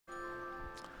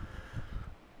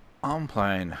I'm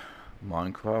playing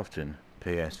Minecraft in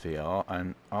psvr,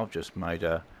 and I've just made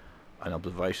an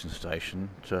observation station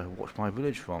to watch my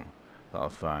village from that I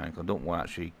found. I don't want to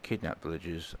actually kidnap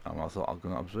villages, and I thought I'm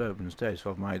going to observe instead, so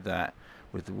I've made that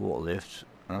with the water lift,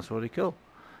 and that's really cool.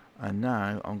 And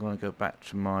now I'm going to go back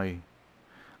to my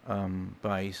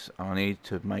base. I need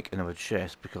to make another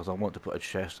chest because I want to put a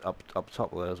chest up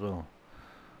top there as well,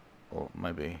 or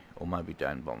maybe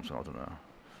down bottom, so I don't know,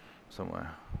 somewhere.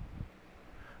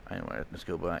 Anyway, let's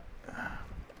go back.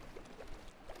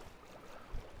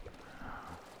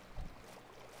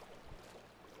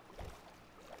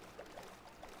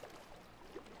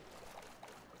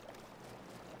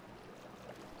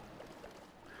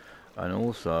 And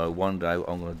also, one day what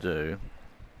I'm going to do,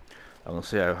 I'm going to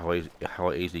see how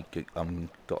I easily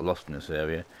got lost in this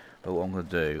area. But what I'm going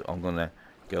to do, I'm going to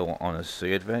go on a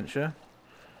sea adventure,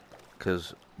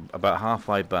 because about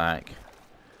halfway back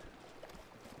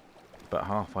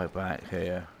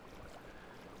here,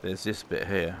 there's this bit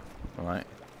here, right?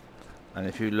 And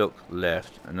if you look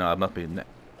left, no, it must be,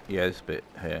 yeah, this bit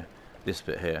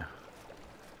here,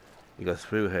 you go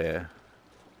through here.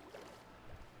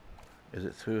 Is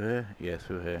it through here? Yeah,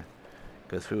 through here.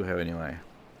 Go through here anyway.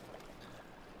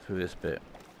 Through this bit.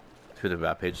 Through the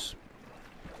rapids.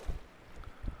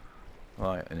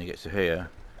 Right, and you get to here.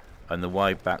 And the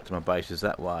way back to my base is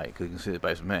that way, because you can see the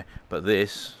base from here. But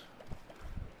this,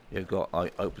 you've got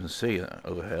like open sea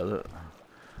over here, look.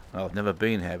 I've never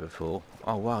been here before.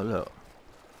 Oh wow, look.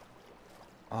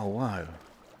 Oh wow.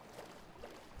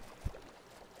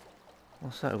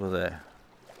 What's that over there?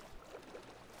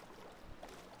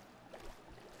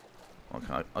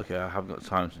 Okay, I haven't got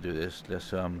time to do this.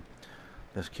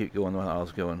 Let's keep going the way I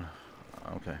was going.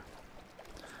 Okay.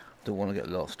 Don't want to get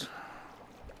lost.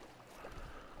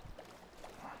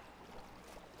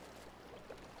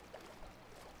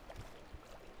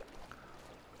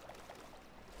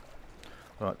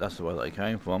 Right, that's the way that I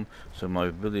came from. So my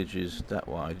village is that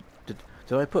way. Did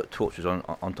I put torches on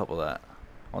top of that?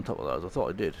 On top of those? I thought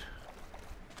I did.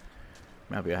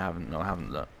 Maybe I haven't. No, I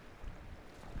haven't. Look.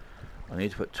 I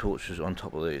need to put torches on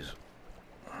top of these.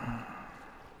 I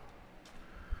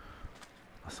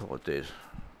thought I did.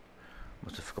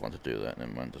 Must have forgotten to do that.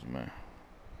 Never mind, doesn't matter.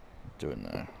 Do it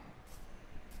now.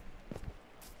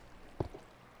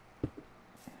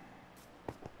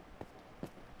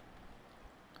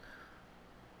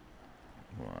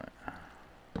 Right.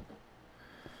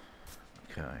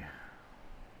 Okay.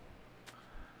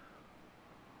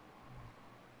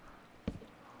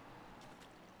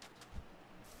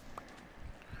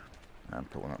 And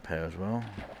put one up here as well.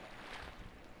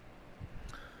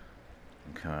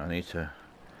 Okay, I need to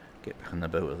get back on the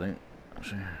boat, I think,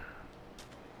 actually.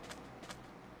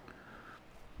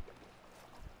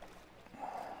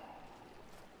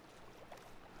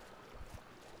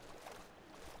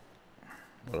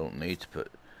 I don't need to put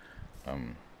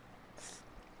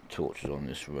torches on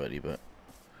this really, but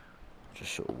I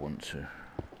just sort of want to.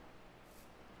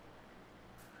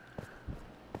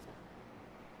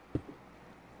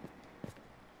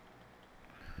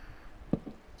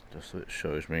 Just so it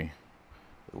shows me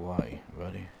the way,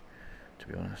 really, to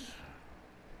be honest.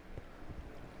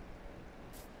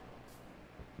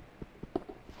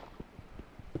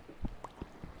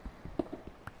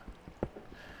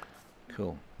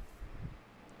 Cool.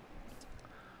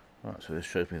 Right, so this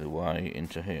shows me the way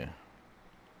into here.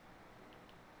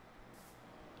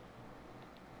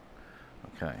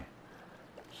 Okay,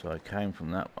 so I came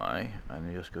from that way,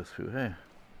 and you just go through here.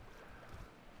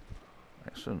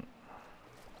 Excellent.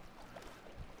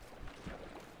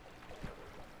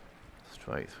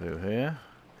 Straight through here,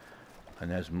 and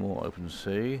there's more open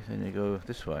sea. Then you go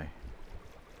this way.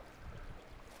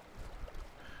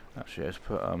 Actually, let's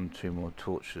put 2 more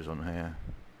torches on here,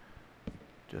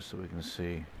 just so we can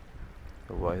see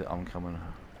the way that I'm coming.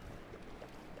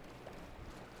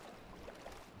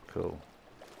 Cool.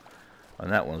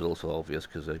 And that one's also obvious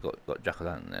because they've got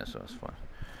jack-o'-lantern there, so that's fine.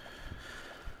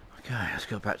 Okay, let's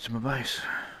go back to my base,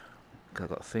 because I've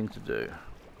got a thing to do.